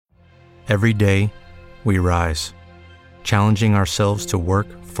Every day, we rise, challenging ourselves to work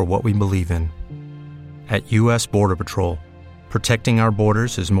for what we believe in. At U.S. Border Patrol, protecting our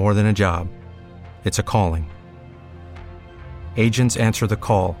borders is more than a job. It's a calling. Agents answer the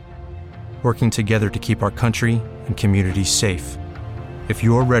call, working together to keep our country and communities safe. If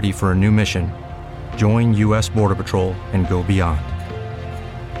you're ready for a new mission, join U.S. Border Patrol and go beyond.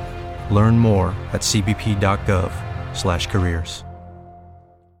 Learn more at cbp.gov/careers.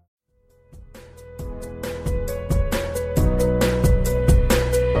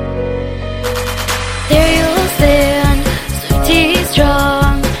 There you'll stand, Swiftie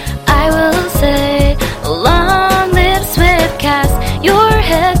strong. I will say, long live Swiftcast. Your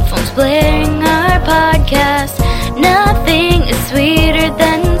headphones blaring our podcast. Nothing is sweeter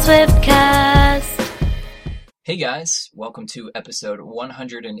than Swiftcast. Hey guys, welcome to episode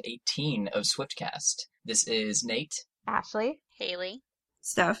 118 of Swiftcast. This is Nate, Ashley, Haley,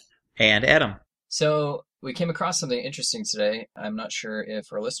 Steph, and Adam. So we came across something interesting today. I'm not sure if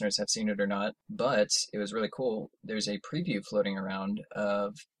our listeners have seen it or not, but it was really cool. There's a preview floating around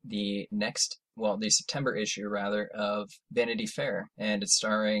of the September issue rather of Vanity Fair, and it's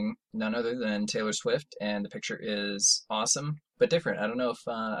starring none other than Taylor Swift, and the picture is awesome but different. I don't know if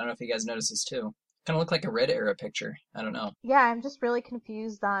you guys noticed this too. Kind of look like a Red Era picture. I don't know. Yeah, I'm just really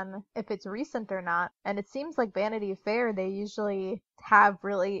confused on if it's recent or not. And it seems like Vanity Fair, they usually have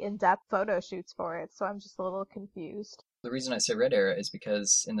really in-depth photo shoots for it, so I'm just a little confused. The reason I say Red Era is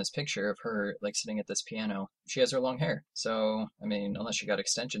because in this picture of her like sitting at this piano, she has her long hair. So, I mean, unless she got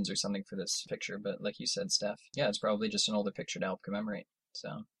extensions or something for this picture, but like you said, Steph, yeah, it's probably just an older picture to help commemorate.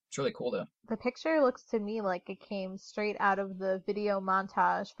 So, it's really cool though. The picture looks to me like it came straight out of the video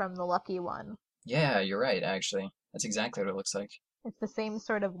montage from The Lucky One. Yeah, you're right, actually. That's exactly what it looks like. It's the same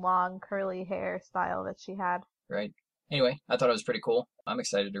sort of long, curly hair style that she had. Right. Anyway, I thought it was pretty cool. I'm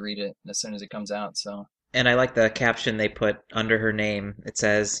excited to read it as soon as it comes out, so. And I like the caption they put under her name. It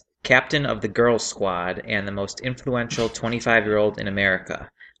says, Captain of the Girls Squad and the most influential 25-year-old in America.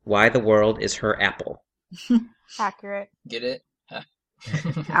 Why the world is her apple. Accurate. Get it?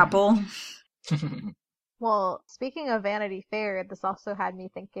 Apple. Well, speaking of Vanity Fair, this also had me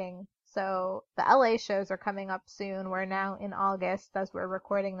thinking, so the LA shows are coming up soon. We're now in August as we're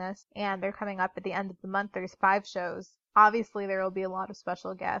recording this, and they're coming up at the end of the month. There's 5 shows. Obviously, there will be a lot of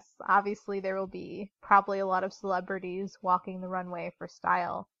special guests. Obviously, there will be probably a lot of celebrities walking the runway for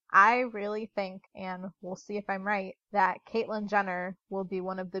style. I really think, and we'll see if I'm right, that Caitlyn Jenner will be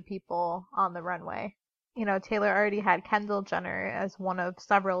one of the people on the runway. You know, Taylor already had Kendall Jenner as one of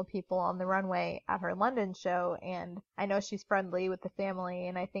several people on the runway at her London show, and I know she's friendly with the family,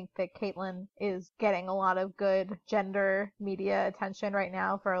 and I think that Caitlyn is getting a lot of good gender media attention right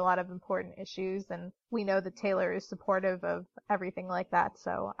now for a lot of important issues, and we know that Taylor is supportive of everything like that,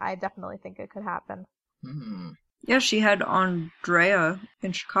 so I definitely think it could happen. Yeah, she had Andrea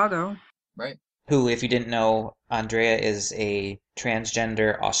in Chicago. Right. Who, if you didn't know, Andrea is a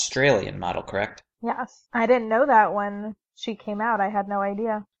transgender Australian model, correct? Yes. I didn't know that when she came out. I had no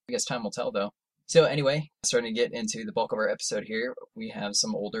idea. I guess time will tell, though. So anyway, starting to get into the bulk of our episode here, we have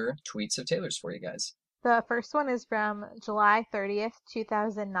some older tweets of Taylor's for you guys. The first one is from July 30th,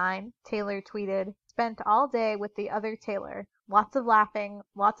 2009. Taylor tweeted, "Spent all day with the other Taylor. Lots of laughing,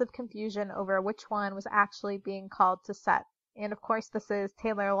 lots of confusion over which one was actually being called to set." And of course, this is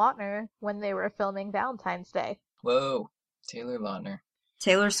Taylor Lautner when they were filming Valentine's Day. Whoa, Taylor Lautner.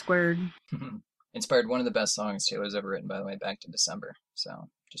 Taylor squared. Inspired one of the best songs Taylor's ever written, by the way, Back to December. So,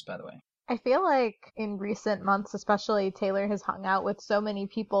 just by the way. I feel like in recent months, especially, Taylor has hung out with so many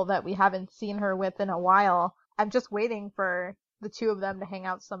people that we haven't seen her with in a while. I'm just waiting for the two of them to hang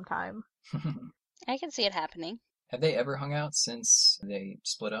out sometime. I can see it happening. Have they ever hung out since they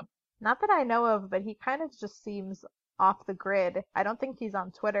split up? Not that I know of, but he kind of just seems off the grid. I don't think he's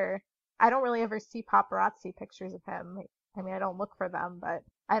on Twitter. I don't really ever see paparazzi pictures of him. I mean, I don't look for them, but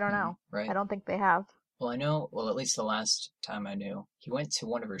I don't know. Right. I don't think they have. Well, I know, at least the last time I knew, he went to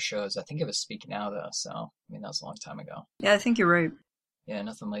one of her shows. I think it was Speak Now, though, so, I mean, that was a long time ago. Yeah, I think you're right. Yeah,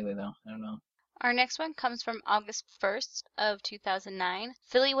 nothing lately, though. I don't know. Our next one comes from August 1st of 2009.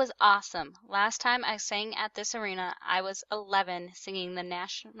 Philly was awesome. Last time I sang at this arena, I was 11 singing the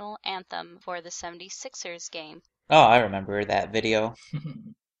national anthem for the 76ers game. Oh, I remember that video.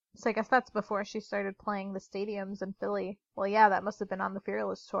 So I guess that's before she started playing the stadiums in Philly. Well, yeah, that must have been on the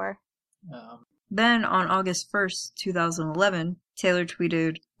Fearless tour. Then on August 1st, 2011, Taylor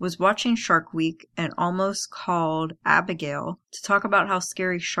tweeted, "Was watching Shark Week and almost called Abigail to talk about how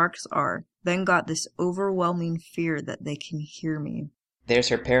scary sharks are, then got this overwhelming fear that they can hear me." There's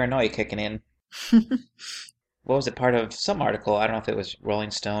her paranoia kicking in. what was it, part of some article, I don't know if it was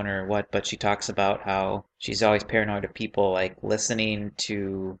Rolling Stone or what, but she talks about how she's always paranoid of people like listening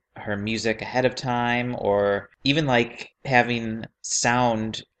to her music ahead of time, or even like having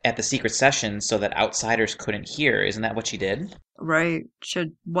sound at the secret sessions so that outsiders couldn't hear. Isn't that what she did? Right. She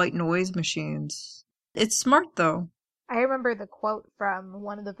had white noise machines. It's smart, though. I remember the quote from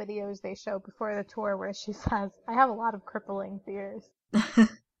one of the videos they show before the tour where she says, "I have a lot of crippling fears."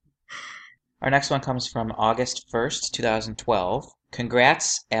 Our next one comes from August 1st, 2012.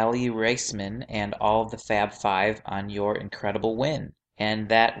 Congrats, Allie Raceman and all of the Fab Five on your incredible win. And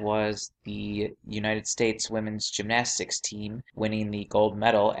that was the United States women's gymnastics team winning the gold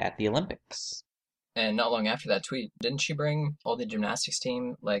medal at the Olympics. And not long after that tweet, didn't she bring all the gymnastics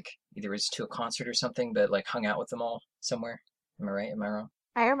team, like, either it was to a concert or something, but, like, hung out with them all somewhere? Am I right? Am I wrong?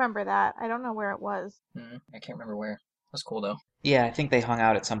 I remember that. I don't know where it was. I can't remember where. It was cool, though. Yeah, I think they hung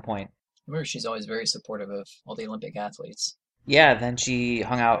out at some point. I remember she's always very supportive of all the Olympic athletes. Yeah, then she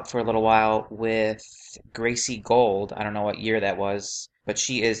hung out for a little while with Gracie Gold. I don't know what year that was, but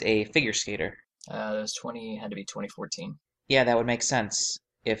she is a figure skater. That was had to be 2014. Yeah, that would make sense.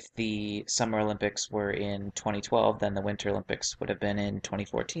 If the Summer Olympics were in 2012, then the Winter Olympics would have been in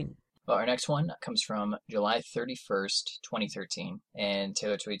 2014. Well, our next one comes from July 31st, 2013, and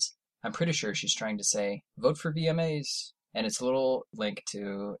Taylor tweets, "I'm pretty sure she's trying to say, vote for VMAs." And it's a little link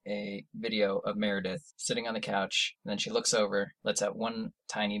to a video of Meredith sitting on the couch, and then she looks over, lets out one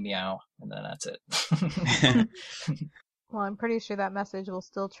tiny meow, and then that's it. Well, I'm pretty sure that message will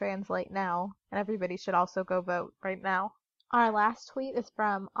still translate now, and everybody should also go vote right now. Our last tweet is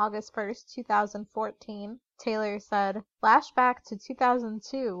from August 1st, 2014. Taylor said, "Flashback to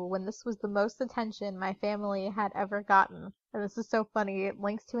 2002 when this was the most attention my family had ever gotten." And this is so funny. It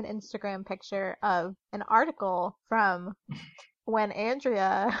links to an Instagram picture of an article from when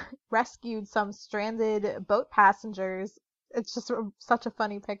Andrea rescued some stranded boat passengers. It's just such a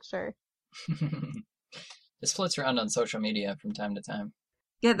funny picture. This floats around on social media from time to time.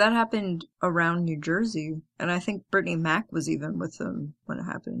 Yeah, that happened around New Jersey, and I think Brittany Mac was even with them when it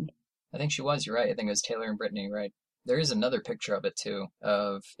happened. I think she was, you're right. I think it was Taylor and Brittany, right? There is another picture of it, too,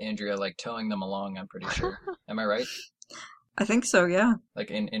 of Andrea, like, towing them along, I'm pretty sure. Am I right? I think so, yeah. Like,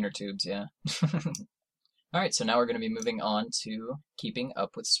 in inner tubes, yeah. All right, so now we're going to be moving on to Keeping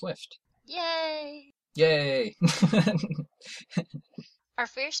Up with Swift. Yay! Yay! Our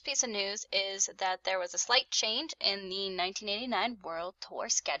first piece of news is that there was a slight change in the 1989 World Tour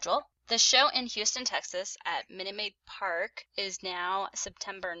schedule. The show in Houston, Texas at Minute Maid Park is now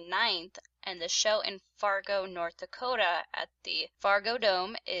September 9th, and the show in Fargo, North Dakota at the Fargo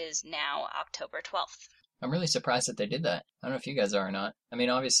Dome is now October 12th. I'm really surprised that they did that. I don't know if you guys are or not. I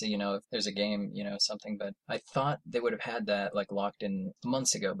mean, obviously, if there's a game, something, but I thought they would have had that, like, locked in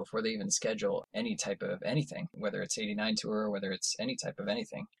months ago before they even schedule any type of anything, whether it's 89 tour or whether it's any type of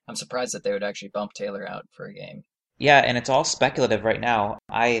anything. I'm surprised that they would actually bump Taylor out for a game. Yeah, and it's all speculative right now.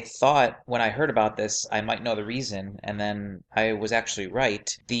 I thought when I heard about this, I might know the reason, and then I was actually right.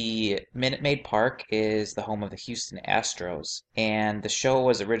 The Minute Maid Park is the home of the Houston Astros, and the show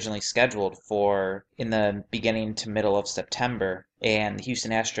was originally scheduled for in the beginning to middle of September, and the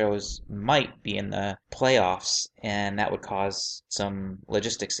Houston Astros might be in the playoffs, and that would cause some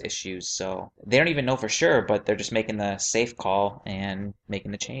logistics issues. So they don't even know for sure, but they're just making the safe call and making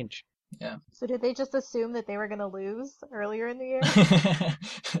the change. Yeah. So did they just assume that they were going to lose earlier in the year?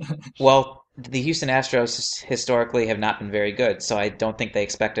 Well, the Houston Astros historically have not been very good, so I don't think they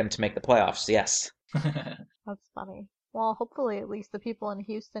expect them to make the playoffs, yes. That's funny. Well, hopefully at least the people in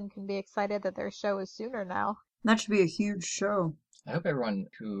Houston can be excited that their show is sooner now. That should be a huge show. I hope everyone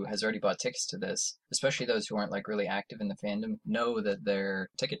who has already bought tickets to this, especially those who aren't, like, really active in the fandom, know that their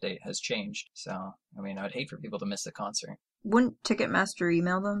ticket date has changed. So, I mean, I would hate for people to miss the concert. Wouldn't Ticketmaster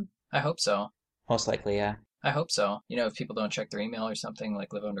email them? I hope so. Most likely, yeah. I hope so. If people don't check their email or something,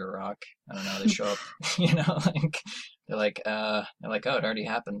 like live under a rock, I don't know, they show up, like, they're like, oh, it already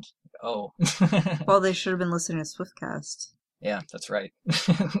happened. Oh. Well, they should have been listening to Swiftcast. Yeah, that's right.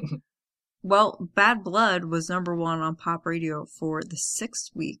 Well, Bad Blood was number 1 on pop radio for the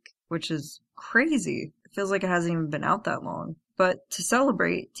 6th week, which is crazy. It feels like it hasn't even been out that long. But to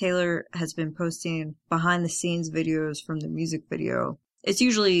celebrate, Taylor has been posting behind-the-scenes videos from the music video. It's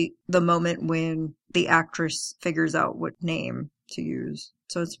usually the moment when the actress figures out what name to use.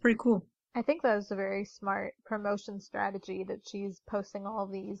 So it's pretty cool. I think that was a very smart promotion strategy that she's posting all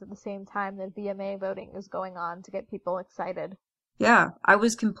of these at the same time that VMA voting is going on to get people excited. Yeah, I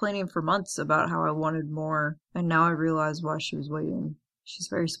was complaining for months about how I wanted more, and now I realize why she was waiting. She's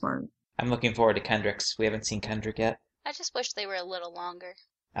very smart. I'm looking forward to Kendrick's. We haven't seen Kendrick yet. I just wish they were a little longer.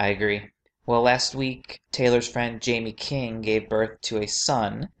 I agree. Well, last week, Taylor's friend Jamie King gave birth to a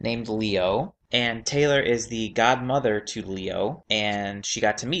son named Leo. And Taylor is the godmother to Leo, and she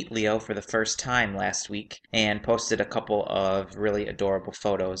got to meet Leo for the first time last week and posted a couple of really adorable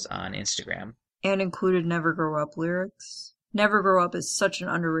photos on Instagram. And included Never Grow Up lyrics. Never Grow Up is such an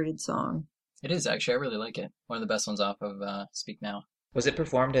underrated song. It is, actually. I really like it. One of the best ones off of Speak Now. Was it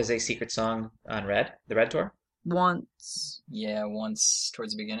performed as a secret song on the Red Tour? Once. Yeah, once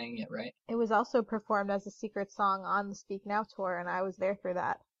towards the beginning, yeah, right? It was also performed as a secret song on the Speak Now tour, and I was there for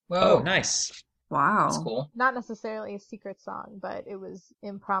that. Whoa. Oh, nice. Wow. That's cool. Not necessarily a secret song, but it was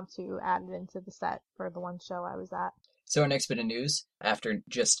impromptu added into the set for the one show I was at. So our next bit of news, after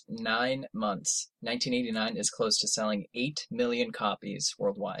just 9 months, 1989 is close to selling 8 million copies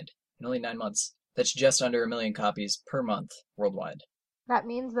worldwide. In only 9 months. That's just under 1 million copies per month worldwide. That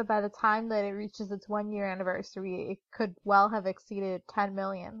means that by the time that it reaches its 1-year anniversary, it could well have exceeded 10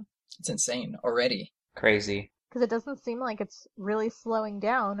 million. It's insane already. Crazy. Because it doesn't seem like it's really slowing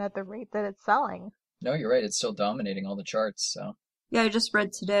down at the rate that it's selling. No, you're right. It's still dominating all the charts, so. Yeah, I just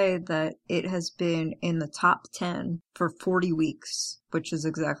read today that it has been in the top 10 for 40 weeks, which is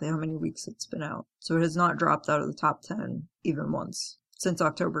exactly how many weeks it's been out. So it has not dropped out of the top 10 even once since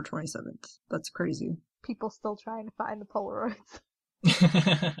October 27th. That's crazy. People still trying to find the Polaroids.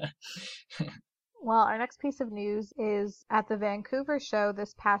 Well, our next piece of news is at the Vancouver show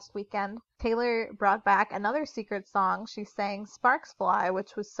this past weekend, Taylor brought back another secret song. She sang Sparks Fly,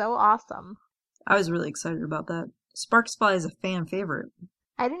 which was so awesome. I was really excited about that. Sparks Fly is a fan favorite.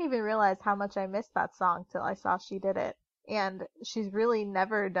 I didn't even realize how much I missed that song till I saw she did it. And she's really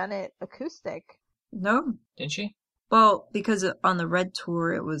never done it acoustic. No? Didn't she? Well, because on the Red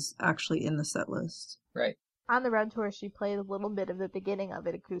Tour, it was actually in the set list. Right. On the Red Tour, she played a little bit of the beginning of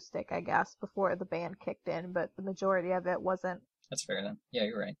it acoustic, I guess, before the band kicked in, but the majority of it wasn't. That's fair then. Yeah,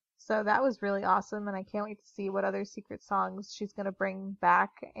 you're right. So that was really awesome, and I can't wait to see what other secret songs she's going to bring back.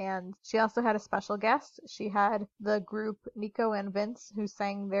 And she also had a special guest. She had the group Nico and Vince, who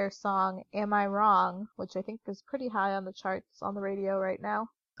sang their song Am I Wrong, which I think is pretty high on the charts on the radio right now.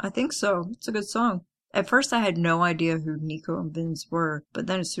 I think so. It's a good song. At first, I had no idea who Nico and Vince were, but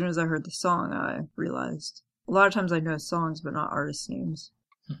then as soon as I heard the song, I realized. A lot of times I know songs, but not artist names.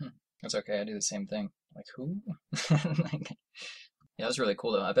 That's okay. I do the same thing. Like, who? Yeah, that was really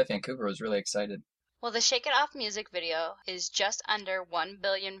cool, though. I bet Vancouver was really excited. Well, the Shake It Off music video is just under 1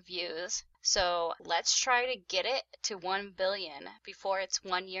 billion views, so let's try to get it to 1 billion before its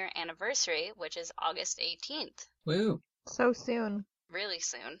 1-year anniversary, which is August 18th. Woo! So soon. Really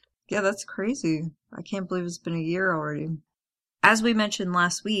soon. Yeah, that's crazy. I can't believe it's been a year already. As we mentioned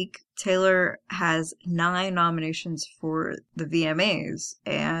last week, Taylor has 9 nominations for the VMAs,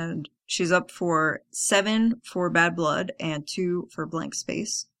 and she's up for 7 for Bad Blood and 2 for Blank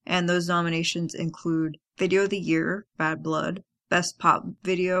Space. And those nominations include Video of the Year, Bad Blood, Best Pop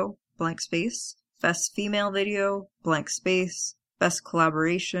Video, Blank Space, Best Female Video, Blank Space, Best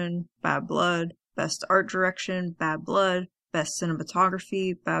Collaboration, Bad Blood, Best Art Direction, Bad Blood, Best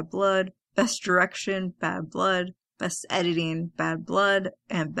Cinematography, Bad Blood, Best Direction, Bad Blood, Best Editing, Bad Blood,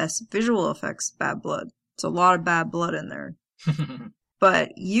 and Best Visual Effects, Bad Blood. It's a lot of bad blood in there.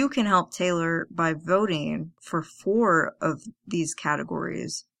 But you can help Taylor by voting for 4 of these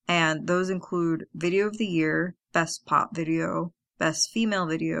categories. And those include Video of the Year, Best Pop Video, Best Female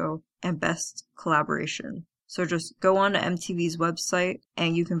Video, and Best Collaboration. So just go on to MTV's website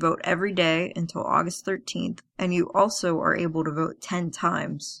and you can vote every day until August 13th. And you also are able to vote 10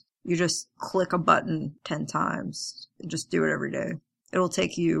 times. You just click a button 10 times. Just do it every day. It'll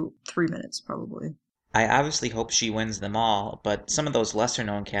take you 3 minutes probably. I obviously hope she wins them all, but some of those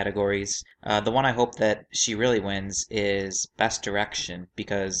lesser-known categories, the one I hope that she really wins is Best Direction,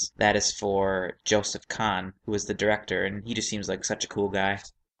 because that is for Joseph Kahn, who is the director, and he just seems like such a cool guy.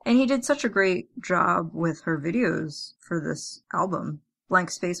 And he did such a great job with her videos for this album.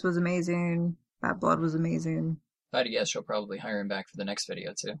 Blank Space was amazing. Bad Blood was amazing. If I had to guess, she'll probably hire him back for the next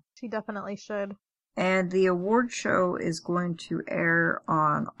video, too. She definitely should. And the award show is going to air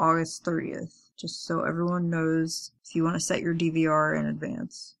on August 30th, just so everyone knows if you want to set your DVR in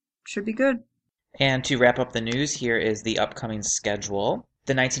advance. Should be good. And to wrap up the news, here is the upcoming schedule.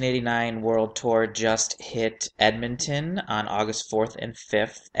 The 1989 World Tour just hit Edmonton on August 4th and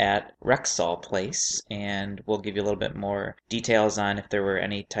 5th at Rexall Place, and we'll give you a little bit more details on if there were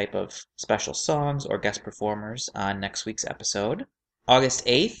any type of special songs or guest performers on next week's episode. August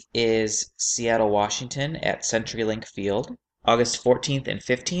 8th is Seattle, Washington at CenturyLink Field. August 14th and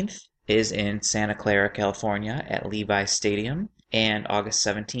 15th is in Santa Clara, California at Levi's Stadium. And August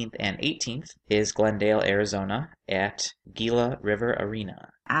 17th and 18th is Glendale, Arizona at Gila River Arena.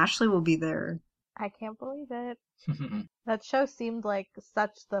 Ashley will be there. I can't believe it. That show seemed like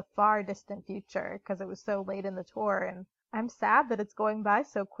such the far distant future because it was so late in the tour, and I'm sad that it's going by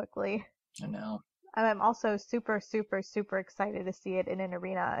so quickly. I know. And I'm also super, super, super excited to see it in an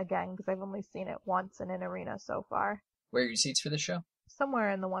arena again because I've only seen it once in an arena so far. Where are your seats for the show?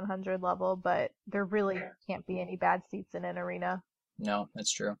 Somewhere in the 100 level, but there really can't be any bad seats in an arena. No,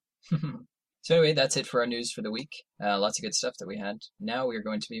 that's true. So anyway, that's it for our news for the week. Lots of good stuff that we had. Now we are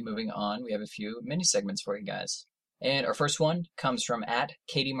going to be moving on. We have a few mini segments for you guys. And our first one comes from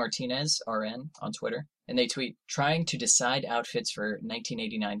 @Katie Martinez, RN, on Twitter. And they tweet, trying to decide outfits for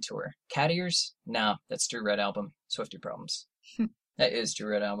 1989 tour. Cat ears? No, that's Drew Red album. Swiftie Problems. That is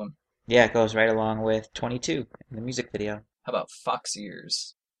Drew Red album. Yeah, it goes right along with 22 in the music video. How about fox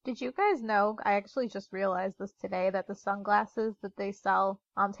ears? Did you guys know, I actually just realized this today, that the sunglasses that they sell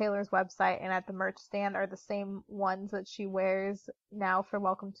on Taylor's website and at the merch stand are the same ones that she wears now for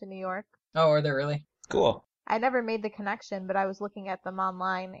Welcome to New York? Oh, are they really? Cool. I never made the connection, but I was looking at them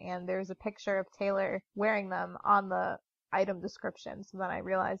online and there's a picture of Taylor wearing them on the item description, so then I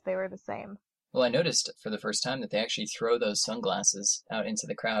realized they were the same. Well, I noticed for the first time that they actually throw those sunglasses out into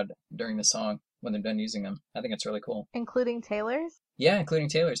the crowd during the song when they're done using them. I think it's really cool. Including Taylor's? Yeah, including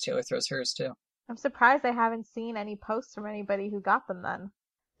Taylor's. Taylor throws hers too. I'm surprised I haven't seen any posts from anybody who got them then.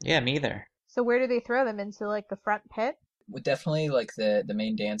 Yeah, me either. So where do they throw them? Into like the front pit? Well, definitely like the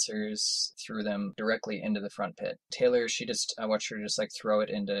main dancers threw them directly into the front pit. Taylor, I watched her just like throw it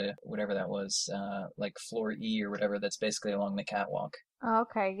into whatever that was, like floor E or whatever that's basically along the catwalk. Oh,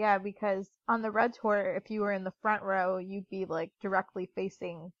 okay, yeah, because on the Red Tour, if you were in the front row, you'd be like directly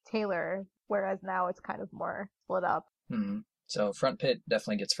facing Taylor, whereas now it's kind of more split up. Mm-hmm. So front pit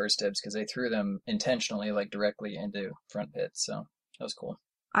definitely gets first dibs because they threw them intentionally like directly into front pit. So that was cool.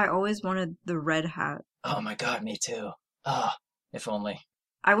 I always wanted the red hat. Oh my God, me too. Ah, if only.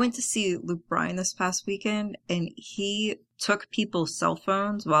 I went to see Luke Bryan this past weekend, and he took people's cell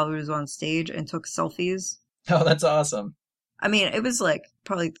phones while he was on stage and took selfies. Oh, that's awesome. I mean, it was like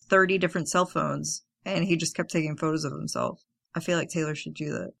probably 30 different cell phones, and he just kept taking photos of himself. I feel like Taylor should do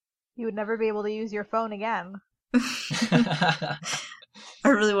that. You would never be able to use your phone again. I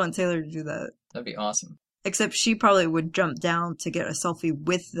really want Taylor to do that. That'd be awesome. Except she probably would jump down to get a selfie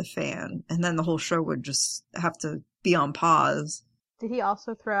with the fan, and then the whole show would just have to be on pause. Did he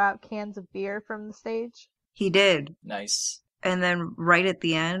also throw out cans of beer from the stage? He did. Nice. And then right at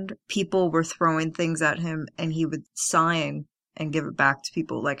the end, people were throwing things at him, and he would sign and give it back to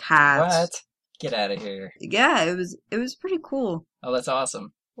people, like hats. What? Get out of here. Yeah, it was pretty cool. Oh, that's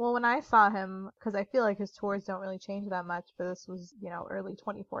awesome. Well, when I saw him, because I feel like his tours don't really change that much, but this was, early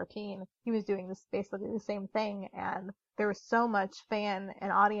 2014, he was doing this basically the same thing, and there was so much fan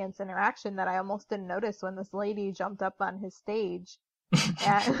and audience interaction that I almost didn't notice when this lady jumped up on his stage,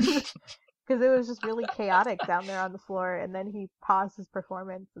 and because it was just really chaotic down there on the floor, and then he paused his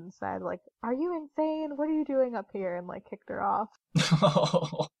performance and said, like, "Are you insane? What are you doing up here?" and, like, kicked her off.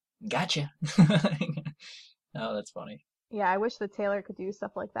 Oh, gotcha. Oh, that's funny. Yeah, I wish that Taylor could do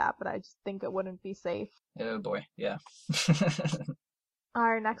stuff like that, but I just think it wouldn't be safe. Oh boy, yeah.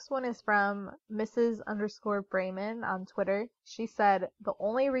 Our next one is from Mrs._Brayman on Twitter. She said, "The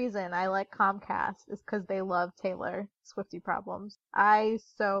only reason I like Comcast is because they love Taylor. Swiftie Problems." I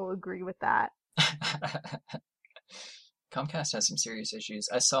so agree with that. Comcast has some serious issues.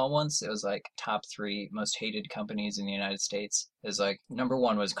 I saw once, it was like top 3 most hated companies in the United States. It was like, number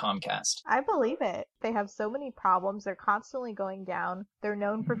 1 was Comcast. I believe it. They have so many problems. They're constantly going down. They're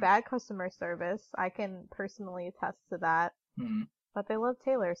known for bad customer service. I can personally attest to that. Mm-hmm. But they love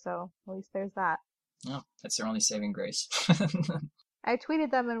Taylor, so at least there's that. Oh, that's their only saving grace. I tweeted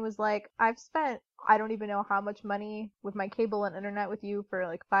them and was like, "I've spent I don't even know how much money with my cable and internet with you for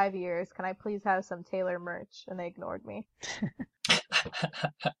like 5 years. Can I please have some Taylor merch?" And they ignored me.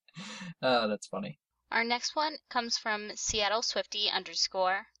 Oh, that's funny. Our next one comes from Seattle Swiftie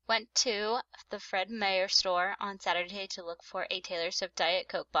 _ went to the Fred Meyer store on Saturday to look for a Taylor Swift Diet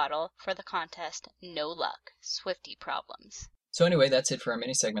Coke bottle for the contest. No luck. Swiftie Problems. So anyway, that's it for our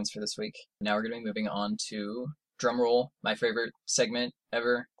mini segments for this week. Now we're going to be moving on to drumroll, my favorite segment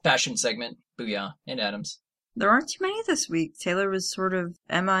ever, fashion segment, Booyah, and Adams. There aren't too many this week. Taylor was sort of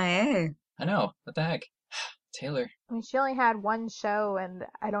MIA. I know. What the heck? Taylor. I mean, she only had one show, and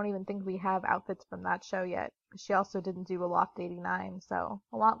I don't even think we have outfits from that show yet. She also didn't do Aloft 89, so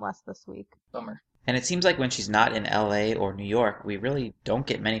a lot less this week. Bummer. And it seems like when she's not in LA or New York, we really don't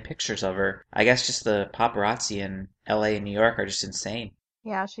get many pictures of her. I guess just the paparazzi in LA and New York are just insane.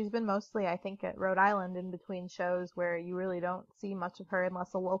 Yeah, she's been mostly, I think, at Rhode Island in between shows where you really don't see much of her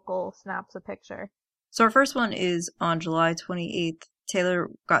unless a local snaps a picture. So our first one is on July 28th. Taylor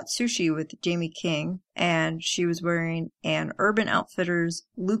got sushi with Jamie King, and she was wearing an Urban Outfitters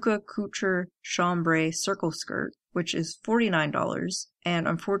Luca Couture chambray circle skirt, which is $49, and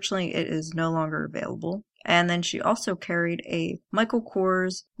unfortunately it is no longer available. And then she also carried a Michael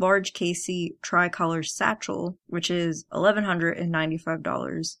Kors large Casey tricolor satchel, which is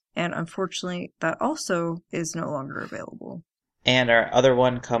 $1,195, and unfortunately that also is no longer available. And our other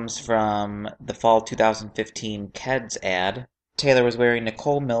one comes from the fall 2015 Keds ad. Taylor was wearing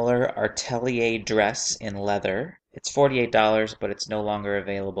Nicole Miller Artelier dress in leather. It's $48, but it's no longer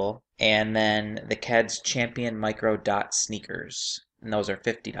available. And then the Keds Champion Micro Dot sneakers, and those are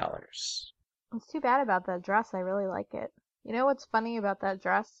 $50. It's too bad about that dress. I really like it. You know what's funny about that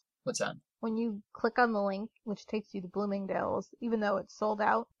dress? What's that? When you click on the link, which takes you to Bloomingdale's, even though it's sold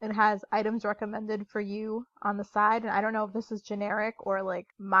out, it has items recommended for you on the side. And I don't know if this is generic or like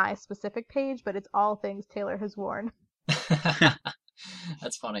my specific page, but it's all things Taylor has worn.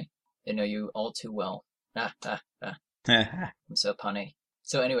 That's funny. They know you all too well. I'm so punny.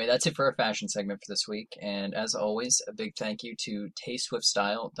 So anyway, that's it for our fashion segment for this week. And as always, a big thank you to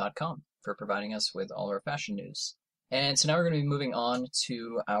tayswiftstyle.com for providing us with all our fashion news. And so now we're going to be moving on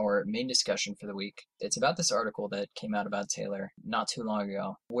to our main discussion for the week. It's about this article that came out about Taylor not too long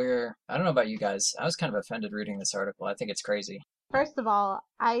ago, where, I don't know about you guys, I was kind of offended reading this article. I think it's crazy. First of all,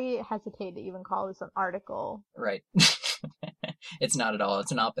 I hesitate to even call this an article. Right. It's not at all.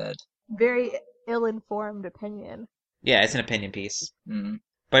 It's an op-ed. Very ill-informed opinion. Yeah, it's an opinion piece. Mm-hmm.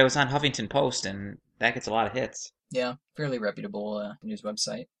 But it was on Huffington Post, and that gets a lot of hits. Yeah, fairly reputable news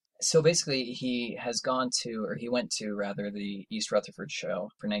website. So basically, he went to the East Rutherford show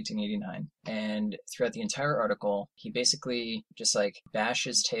for 1989. And throughout the entire article, he basically just like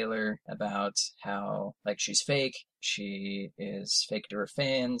bashes Taylor about how like she's fake. She is fake to her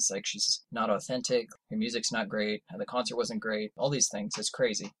fans. Like she's not authentic. Her music's not great. The concert wasn't great. All these things. It's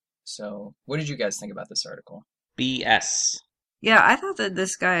crazy. So what did you guys think about this article? BS. Yeah, I thought that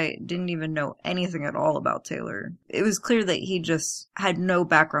this guy didn't even know anything at all about Taylor. It was clear that he just had no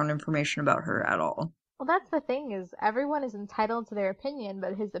background information about her at all. Well, that's the thing is everyone is entitled to their opinion,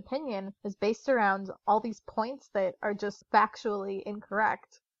 but his opinion is based around all these points that are just factually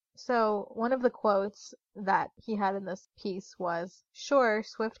incorrect. So one of the quotes that he had in this piece was, "Sure,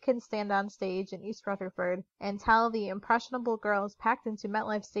 Swift can stand on stage in East Rutherford and tell the impressionable girls packed into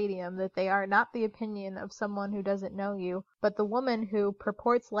MetLife Stadium that they are not the opinion of someone who doesn't know you, but the woman who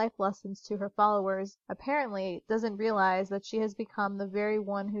purports life lessons to her followers apparently doesn't realize that she has become the very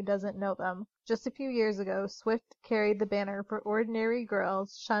one who doesn't know them. Just a few years ago, Swift carried the banner for ordinary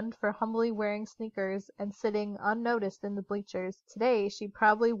girls shunned for humbly wearing sneakers and sitting unnoticed in the bleachers. Today, she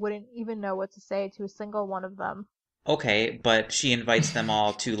probably wouldn't even know what to say to a single one of them." Okay, but she invites them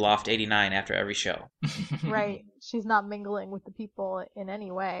all to Loft 89 after every show. Right. She's not mingling with the people in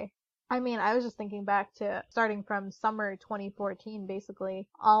any way. I mean, I was just thinking back to starting from summer 2014, basically,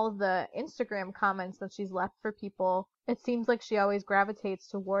 all of the Instagram comments that she's left for people. It seems like she always gravitates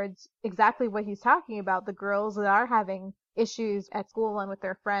towards exactly what he's talking about, the girls that are having issues at school and with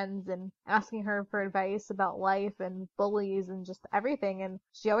their friends and asking her for advice about life and bullies and just everything. And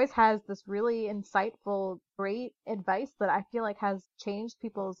she always has this really insightful, great advice that I feel like has changed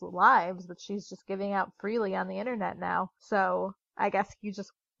people's lives that she's just giving out freely on the internet now. So I guess you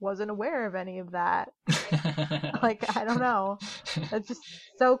just wasn't aware of any of that. Like, I don't know. It's just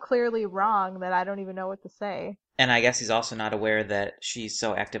so clearly wrong that I don't even know what to say. And I guess he's also not aware that she's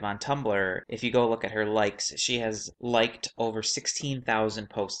so active on Tumblr. If you go look at her likes, she has liked over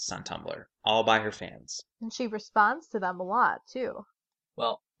 16,000 posts on Tumblr, all by her fans. And she responds to them a lot, too.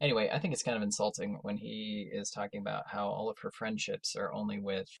 Well, anyway, I think it's kind of insulting when he is talking about how all of her friendships are only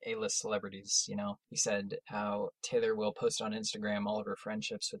with A-list celebrities, you know? He said how Taylor will post on Instagram all of her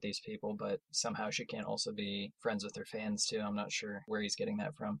friendships with these people, but somehow she can't also be friends with her fans, too. I'm not sure where he's getting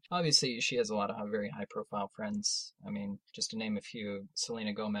that from. Obviously, she has a lot of very high-profile friends. I mean, just to name a few,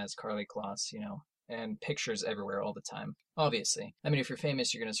 Selena Gomez, Karlie Kloss, you know, and pictures everywhere all the time. Obviously. I mean, if you're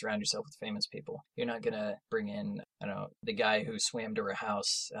famous, you're going to surround yourself with famous people. You're not going to bring in, I don't know, the guy who swam to her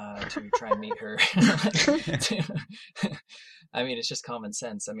house to try and meet her. I mean, it's just common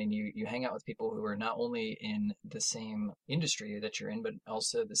sense. I mean, you hang out with people who are not only in the same industry that you're in, but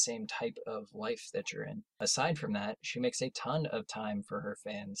also the same type of life that you're in. Aside from that, she makes a ton of time for her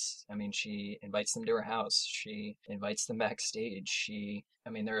fans. I mean, she invites them to her house. She invites them backstage. I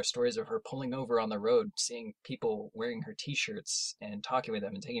mean, there are stories of her pulling over on the road, seeing people wearing her t-shirts and talking with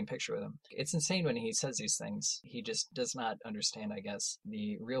them and taking a picture with them. It's insane when he says these things. He just does not understand, I guess,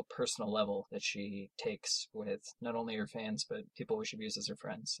 the real personal level that she takes with not only her fans, but people who she views as her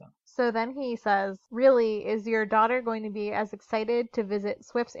friends. So then he says, really, is your daughter going to be as excited to visit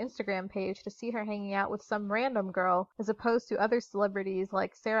Swift's Instagram page to see her hanging out with some random girl as opposed to other celebrities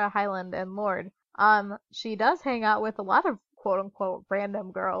like Sarah Hyland and Lorde? She does hang out with a lot of quote-unquote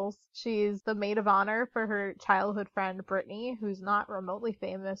random girls. She's the maid of honor for her childhood friend Brittany, who's not remotely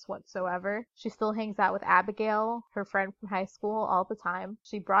famous whatsoever. She still hangs out with Abigail, her friend from high school, all the time.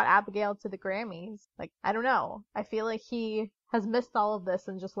 She brought Abigail to the Grammys. Like, I don't know. I feel like he has missed all of this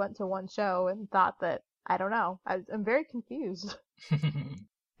and just went to one show and thought that, I don't know. I'm very confused.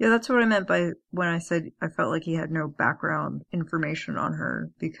 Yeah, that's what I meant by when I said I felt like he had no background information on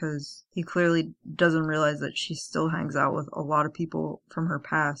her, because he clearly doesn't realize that she still hangs out with a lot of people from her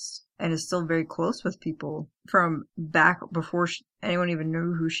past and is still very close with people from back before anyone even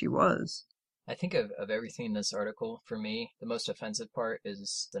knew who she was. I think of everything in this article, for me, the most offensive part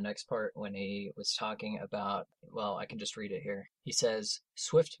is the next part when he was talking about, well, I can just read it here. He says,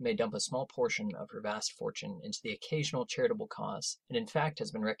 Swift may dump a small portion of her vast fortune into the occasional charitable cause, and in fact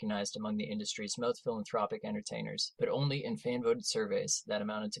has been recognized among the industry's most philanthropic entertainers, but only in fan-voted surveys that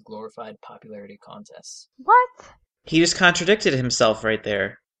amounted to glorified popularity contests. What? He just contradicted himself right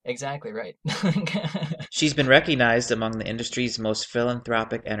there. Exactly right. She's been recognized among the industry's most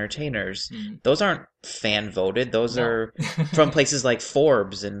philanthropic entertainers. Those aren't fan voted. Those are from places like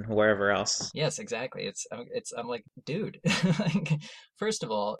Forbes and wherever else. Yes, exactly. I'm like, dude, like, first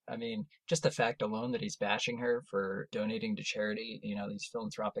of all, I mean, just the fact alone that he's bashing her for donating to charity, these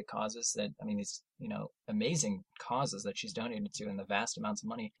philanthropic causes these, amazing causes that she's donated to and the vast amounts of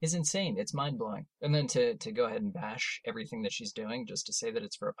money is insane. It's mind blowing. And then to go ahead and bash everything that she's doing just to say that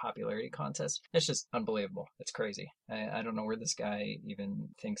it's for a popularity contest, it's just unbelievable. It's crazy. I don't know where this guy even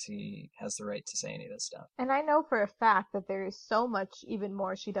thinks he has the right to say any of this stuff. And I know for a fact that there is so much even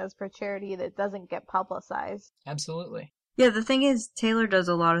more she does for charity that doesn't get publicized. Absolutely. Yeah, the thing is, Taylor does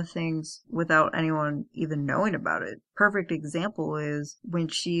a lot of things without anyone even knowing about it. Perfect example is when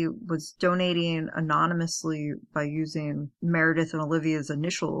she was donating anonymously by using Meredith and Olivia's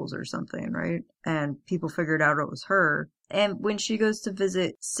initials or something, right? And people figured out it was her. And when she goes to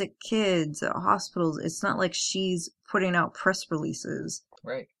visit sick kids at hospitals, it's not like she's putting out press releases.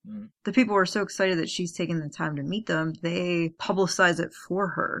 Right. Mm. The people are so excited that she's taking the time to meet them, they publicize it for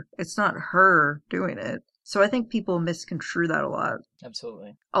her. It's not her doing it. So I think people misconstrue that a lot.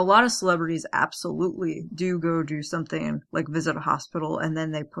 Absolutely. A lot of celebrities absolutely do go do something like visit a hospital and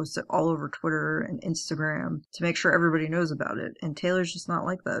then they post it all over Twitter and Instagram to make sure everybody knows about it. And Taylor's just not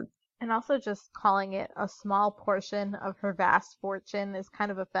like that. And also just calling it a small portion of her vast fortune is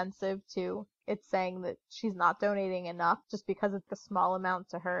kind of offensive too. It's saying that she's not donating enough just because it's a small amount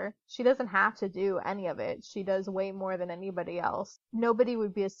to her. She doesn't have to do any of it. She does way more than anybody else. Nobody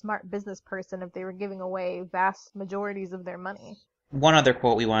would be a smart business person if they were giving away vast majorities of their money. One other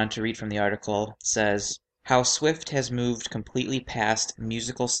quote we wanted to read from the article says, how Swift has moved completely past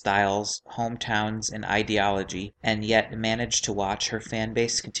musical styles, hometowns, and ideology, and yet managed to watch her fan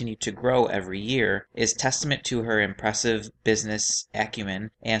base continue to grow every year, is testament to her impressive business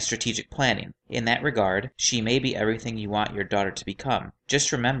acumen and strategic planning. In that regard, she may be everything you want your daughter to become.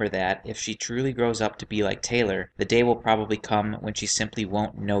 Just remember that, if she truly grows up to be like Taylor, the day will probably come when she simply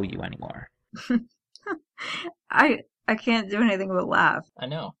won't know you anymore. I can't do anything but laugh. I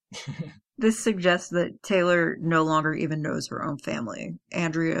know. This suggests that Taylor no longer even knows her own family.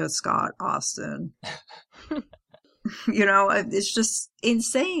 Andrea, Scott, Austin. It's just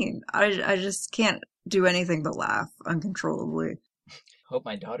insane. I just can't do anything but laugh uncontrollably. Hope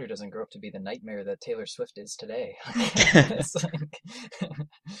my daughter doesn't grow up to be the nightmare that Taylor Swift is today. This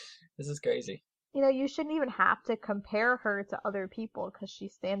is crazy. You shouldn't even have to compare her to other people because she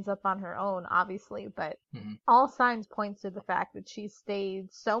stands up on her own, obviously, but all signs point to the fact that she's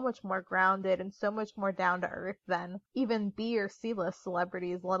stayed so much more grounded and so much more down to earth than even B or C-list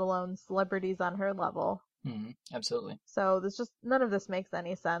celebrities, let alone celebrities on her level. Absolutely. So none of this makes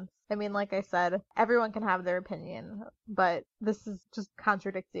any sense. I mean, like I said, everyone can have their opinion, but this is just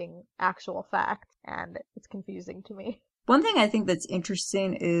contradicting actual fact, and it's confusing to me. One thing I think that's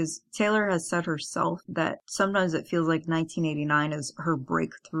interesting is Taylor has said herself that sometimes it feels like 1989 is her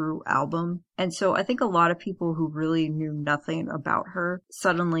breakthrough album. And so I think a lot of people who really knew nothing about her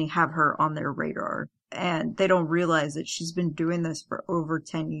suddenly have her on their radar. And they don't realize that she's been doing this for over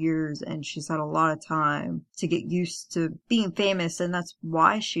 10 years and she's had a lot of time to get used to being famous. And that's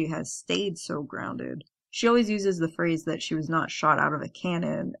why she has stayed so grounded. She always uses the phrase that she was not shot out of a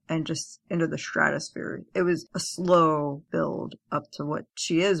cannon and just into the stratosphere. It was a slow build up to what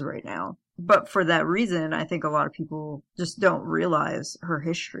she is right now. But for that reason, I think a lot of people just don't realize her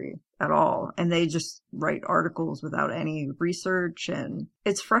history at all. And they just write articles without any research, and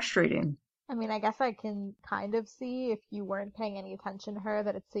it's frustrating. I mean, I guess I can kind of see if you weren't paying any attention to her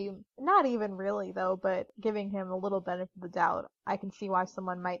that it seemed, not even really though, but giving him a little benefit of the doubt, I can see why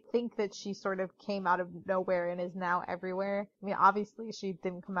someone might think that she sort of came out of nowhere and is now everywhere. I mean, obviously she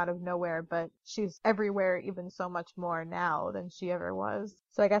didn't come out of nowhere, but she's everywhere even so much more now than she ever was.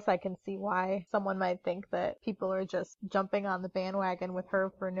 So I guess I can see why someone might think that people are just jumping on the bandwagon with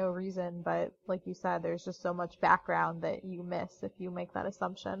her for no reason, but like you said, there's just so much background that you miss if you make that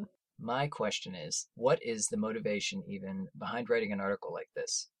assumption. My question is, what is the motivation even behind writing an article like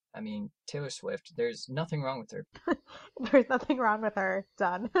this? I mean, Taylor Swift, there's nothing wrong with her. There's nothing wrong with her.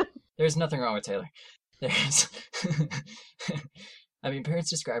 Done. There's nothing wrong with Taylor. There's... I mean, parents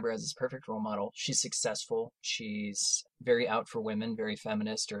describe her as this perfect role model. She's successful. She's very out for women, very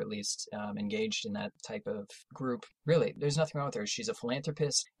feminist, or at least engaged in that type of group. Really, there's nothing wrong with her. She's a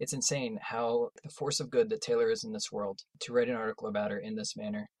philanthropist. It's insane how the force of good that Taylor is in this world, to write an article about her in this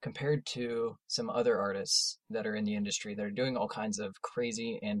manner, compared to some other artists that are in the industry that are doing all kinds of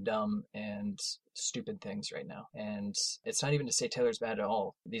crazy and dumb and stupid things right now. And it's not even to say Taylor's bad at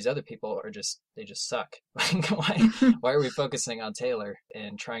all. These other people are they just suck. Why are we focusing on Taylor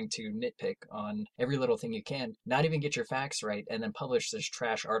and trying to nitpick on every little thing you can, not even get your facts right, and then publish this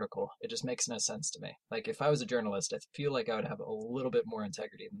trash article? It just makes no sense to me. Like, if I was a journalist, I feel like I would have a little bit more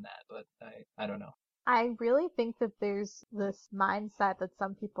integrity than that, but I don't know. I really think that there's this mindset that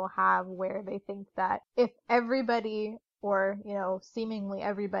some people have where they think that if everybody, or, seemingly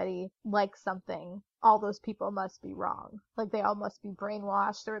everybody likes something, all those people must be wrong. Like, they all must be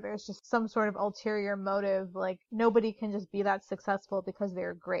brainwashed, or there's just some sort of ulterior motive. Like, nobody can just be that successful because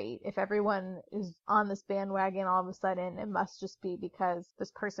they're great. If everyone is on this bandwagon all of a sudden, it must just be because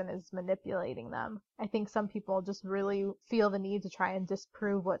this person is manipulating them. I think some people just really feel the need to try and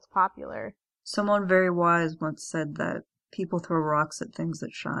disprove what's popular. Someone very wise once said that people throw rocks at things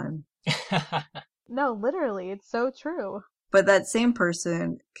that shine. No, literally, it's so true. But that same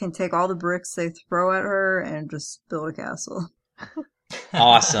person can take all the bricks they throw at her and just build a castle.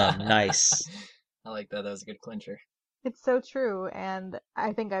 Awesome. Nice. I like that. That was a good clincher. It's so true, and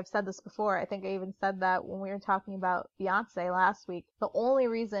I think I've said this before. I think I even said that when we were talking about Beyonce last week. The only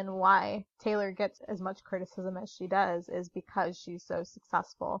reason why Taylor gets as much criticism as she does is because she's so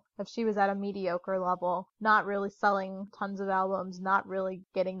successful. If she was at a mediocre level, not really selling tons of albums, not really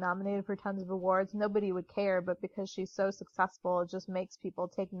getting nominated for tons of awards, nobody would care, but because she's so successful, it just makes people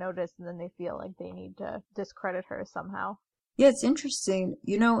take notice, and then they feel like they need to discredit her somehow. Yeah, it's interesting.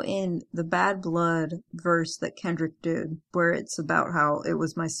 In the Bad Blood verse that Kendrick did, where it's about how it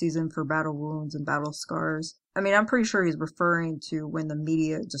was my season for battle wounds and battle scars. I mean, I'm pretty sure he's referring to when the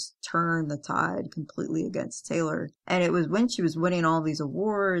media just turned the tide completely against Taylor. And it was when she was winning all these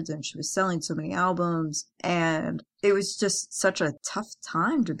awards and she was selling so many albums. And it was just such a tough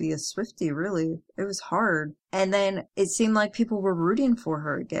time to be a Swiftie, really. It was hard. And then it seemed like people were rooting for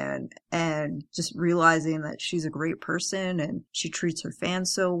her again and just realizing that she's a great person and she treats her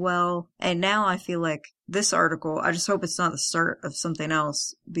fans so well. And now I feel like this article, I just hope it's not the start of something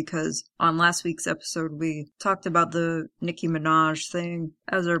else, because on last week's episode, we talked about the Nicki Minaj thing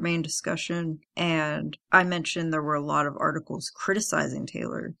as our main discussion. And I mentioned there were a lot of articles criticizing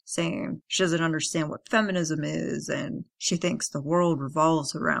Taylor, saying she doesn't understand what feminism is and she thinks the world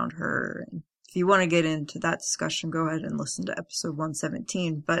revolves around her. And if you want to get into that discussion, go ahead and listen to episode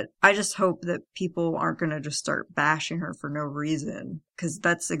 117. But I just hope that people aren't going to just start bashing her for no reason, because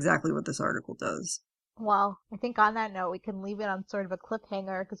that's exactly what this article does. Well, I think on that note, we can leave it on sort of a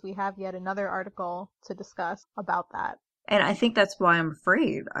cliffhanger because we have yet another article to discuss about that. And I think that's why I'm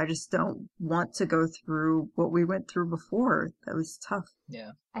afraid. I just don't want to go through what we went through before. That was tough.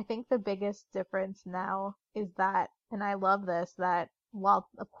 Yeah. I think the biggest difference now is that, and I love this, that while,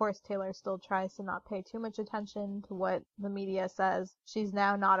 of course, Taylor still tries to not pay too much attention to what the media says, she's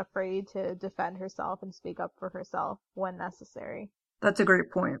now not afraid to defend herself and speak up for herself when necessary. That's a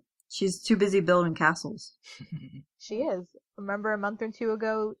great point. She's too busy building castles. She is. Remember a month or two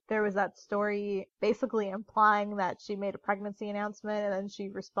ago, there was that story basically implying that she made a pregnancy announcement, and then she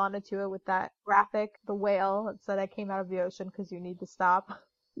responded to it with that graphic, the whale, that said, "I came out of the ocean because you need to stop."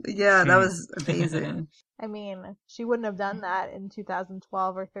 Yeah, that was amazing. I mean, she wouldn't have done that in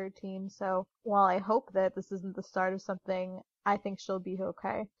 2012 or 13, so while I hope that this isn't the start of something, I think she'll be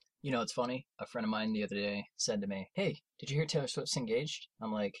okay. You know, it's funny. A friend of mine the other day said to me, "Hey, did you hear Taylor Swift's engaged?"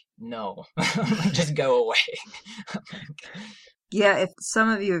 I'm like, "No." Just go away. I'm like, Yeah, if some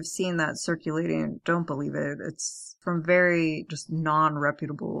of you have seen that circulating, don't believe it. It's from very just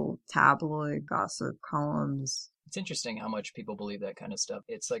non-reputable tabloid gossip columns. it's interesting how much people believe that kind of stuff.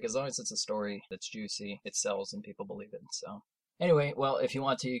 It's like, as long as it's a story that's juicy, it sells and people believe it. So anyway, well, if you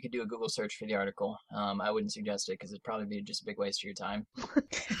want to, you could do a Google search for the article. I wouldn't suggest it because it'd probably be just a big waste of your time.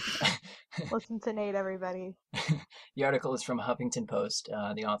 Listen to Nate, everybody. The article is from Huffington Post.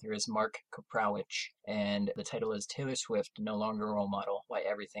 The author is Mark Koprawich, and the title is Taylor Swift No Longer a Role Model, Why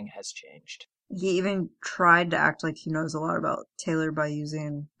Everything Has Changed. He even tried to act like he knows a lot about Taylor by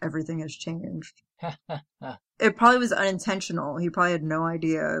using "everything has changed." It probably was unintentional. He probably had no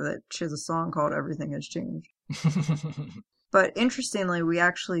idea that she has a song called "Everything Has Changed." But interestingly, we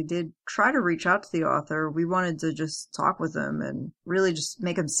actually did try to reach out to the author. We wanted to just talk with him and really just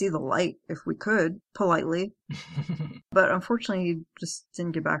make him see the light if we could, politely. But unfortunately, he just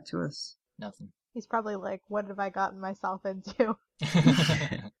didn't get back to us. Nothing. He's probably like, what have I gotten myself into?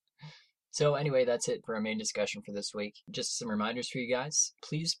 So anyway, that's it for our main discussion for this week. Just some reminders for you guys.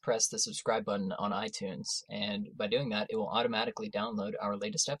 Please press the subscribe button on iTunes, and by doing that, it will automatically download our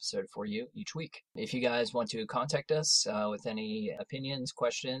latest episode for you each week. If you guys want to contact us with any opinions,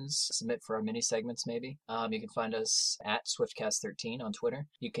 questions, submit for our mini segments maybe, you can find us at Swiftcast13 on Twitter.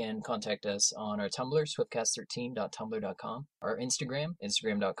 You can contact us on our Tumblr, swiftcast13.tumblr.com, our Instagram,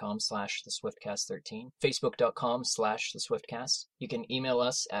 instagram.com/theswiftcast13, facebook.com/theswiftcast. You can email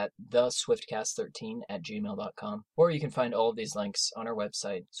us at theswiftcast13@gmail.com, or you can find all of these links on our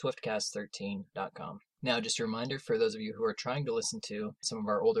website, swiftcast13.com. Now, just a reminder for those of you who are trying to listen to some of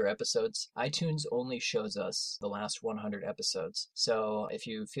our older episodes, iTunes only shows us the last 100 episodes. So if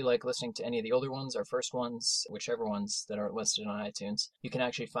you feel like listening to any of the older ones, our first ones, whichever ones that aren't listed on iTunes, you can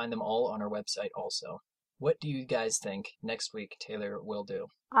actually find them all on our website also. What do you guys think next week Taylor will do?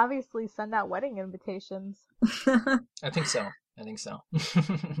 Obviously, send out wedding invitations. I think so.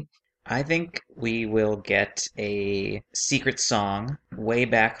 I think we will get a secret song way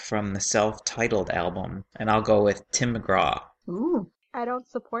back from the self-titled album, and I'll go with Tim McGraw. Ooh. I don't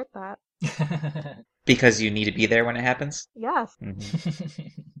support that. Because you need to be there when it happens? Yes. Mm-hmm.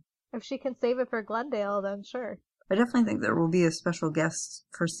 If she can save it for Glendale, then sure. I definitely think there will be a special guest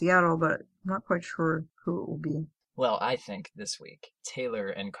for Seattle, but I'm not quite sure who it will be. Well, I think this week, Taylor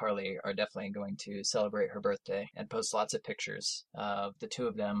and Carly are definitely going to celebrate her birthday and post lots of pictures of the two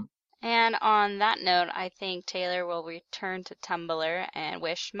of them. And on that note, I think Taylor will return to Tumblr and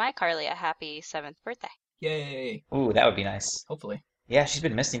wish my Carly a happy 7th birthday. Yay! Ooh, that would be nice. Hopefully. Yeah, she's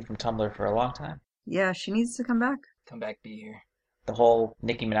been missing from Tumblr for a long time. Yeah, she needs to come back. Come back, be here. The whole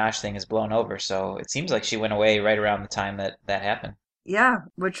Nicki Minaj thing is blown over, so it seems like she went away right around the time that happened. Yeah,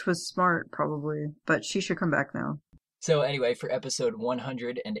 which was smart, probably. But she should come back now. So anyway, for episode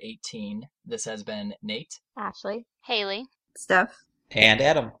 118, this has been Nate, Ashley. Haley. Steph. And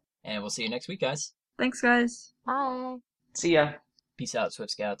Adam. and we'll see you next week, guys. Thanks, guys. Bye. See ya. Peace out,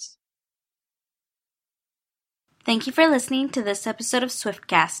 Swift Scouts. Thank you for listening to this episode of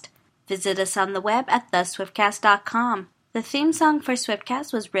Swiftcast. Visit us on the web at theswiftcast.com. The theme song for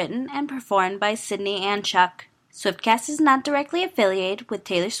Swiftcast was written and performed by Sydney and Chuck. Swiftcast is not directly affiliated with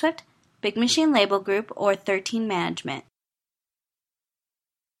Taylor Swift, Big Machine Label Group, or 13 Management.